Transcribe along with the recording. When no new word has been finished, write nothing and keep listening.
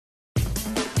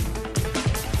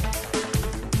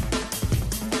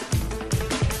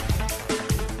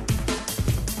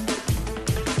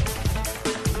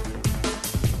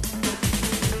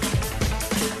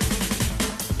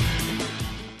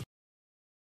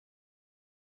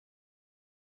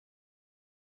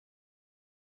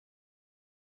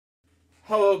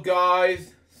Hello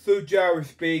guys, LukeJ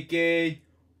speaking.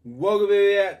 Welcome to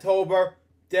the October,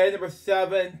 day number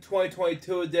 7,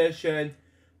 2022 edition.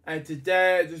 And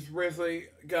today I just recently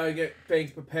gotta get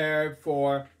things prepared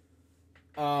for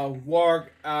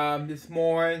work this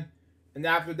morning. And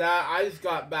after that, I just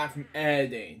got back from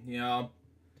editing,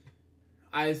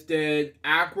 I just did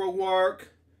acro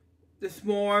work this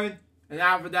morning. And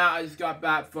after that, I just got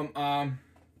back from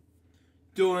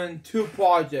doing 2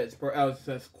 projects for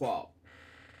LukeJ62895's.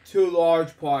 2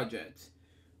 large projects.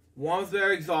 One was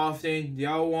very exhausting. The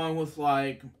other one was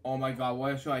like, oh my god,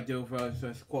 what should I do for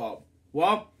LukeJ62895's?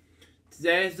 Well,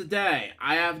 today is the day.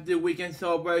 I have to do weekend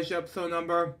celebration episode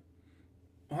number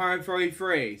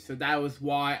 133. So that was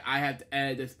why I had to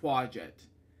edit this project.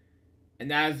 And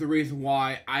that is the reason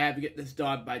why I have to get this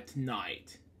done by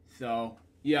tonight. So,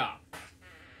 yeah.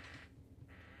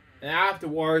 And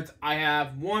afterwards, I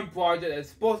have one project that's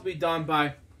supposed to be done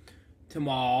by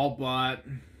tomorrow,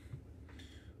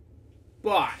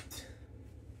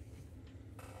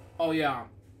 oh yeah,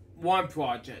 one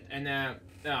project, and then,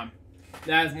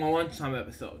 that is my lunchtime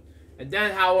episode. And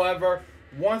then, however,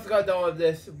 once I got done with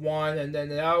this one, and then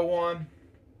the other one,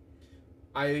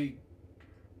 I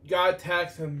got a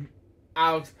text from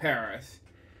Alex Paris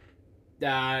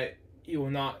that he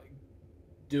will not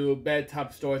do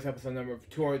Bedtime Stories episode number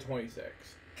 226.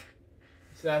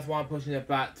 So that's why I'm pushing it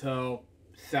back till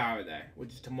Saturday,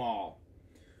 which is tomorrow.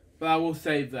 But I will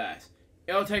say this.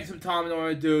 It'll take some time in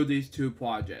order to do these 2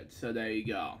 projects. So there you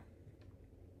go.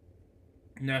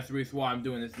 And that's the reason why I'm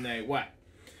doing this anyway.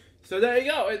 So there you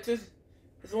go. It's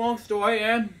a long story.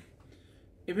 And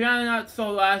if you haven't not saw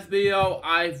the last video,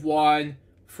 I've won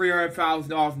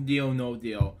 $300,000 in Deal No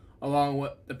Deal. Along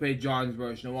with the Paid John's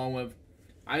version. Along with,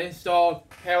 I installed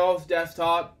Halo's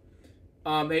desktop. The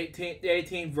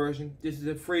 18th version. This is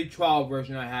a free trial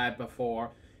version I had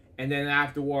before. And then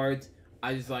afterwards,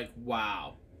 I just like,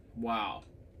 wow.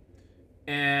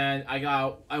 And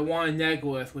I won a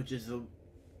necklace, which is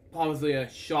probably a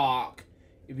shock.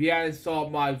 If you haven't saw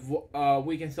my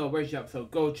weekend celebration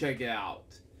episode, go check it out.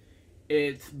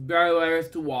 It's very hilarious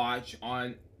to watch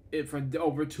on it for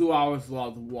over 2 hours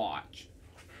long to watch.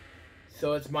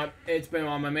 So it's been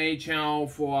on my main channel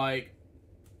for like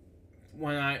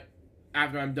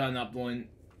after I'm done uploading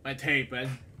my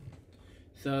taping.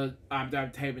 So I'm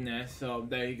done taping this, so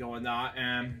there you go on that.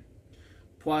 And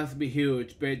plus it'll be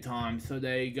huge, big time, so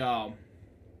there you go.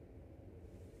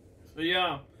 So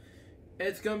yeah,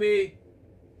 it's gonna be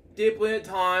deeply at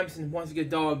times, and once I get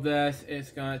done with this,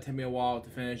 it's gonna take me a while to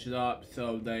finish it up,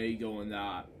 so there you go on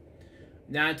that.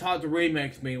 Now I talked to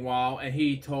Remix meanwhile, and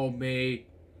he told me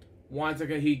once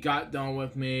he got done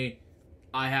with me,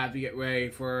 I have to get ready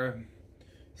for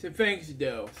some things to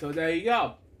do. So there you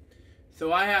go.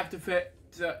 So I have to fit.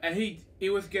 So, and he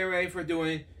was getting ready for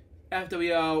doing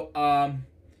FWO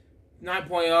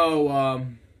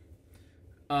 9.0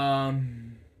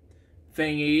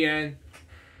 thingy, and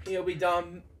he'll be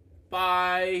done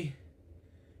by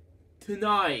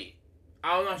tonight.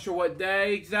 I'm not sure what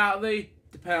day exactly,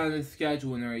 depending on his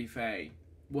schedule and everything.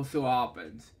 We'll see what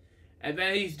happens. And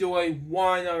then he's doing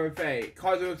one other thing,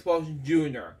 Cards of Explosion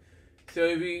Junior. So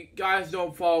if you guys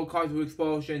don't follow Cards of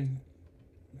Explosion,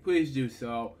 please do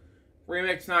so.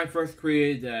 Remix and I first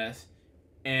created this,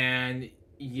 and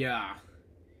yeah,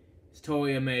 it's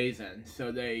totally amazing.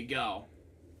 So there you go.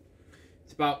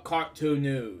 It's about cartoon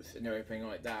news and everything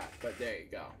like that, but there you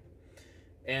go.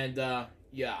 And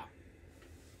yeah.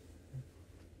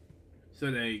 So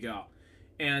there you go.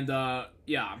 And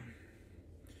yeah.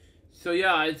 So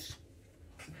yeah, it's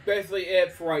basically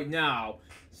it for right now.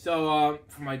 So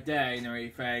for my day and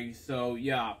everything. So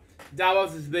yeah, that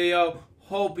was this video.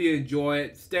 Hope you enjoy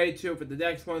it. Stay tuned for the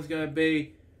next one. It's gonna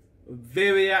be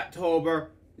VEDIO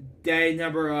October, day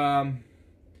number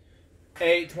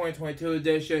 8, 2022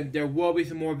 edition. There will be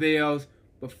some more videos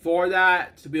before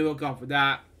that, so be on the lookout for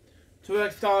that. Till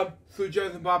next time,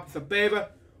 LukeJ62895's baby.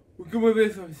 We're gonna be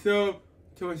some soon.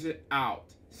 Till it's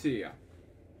out. See ya.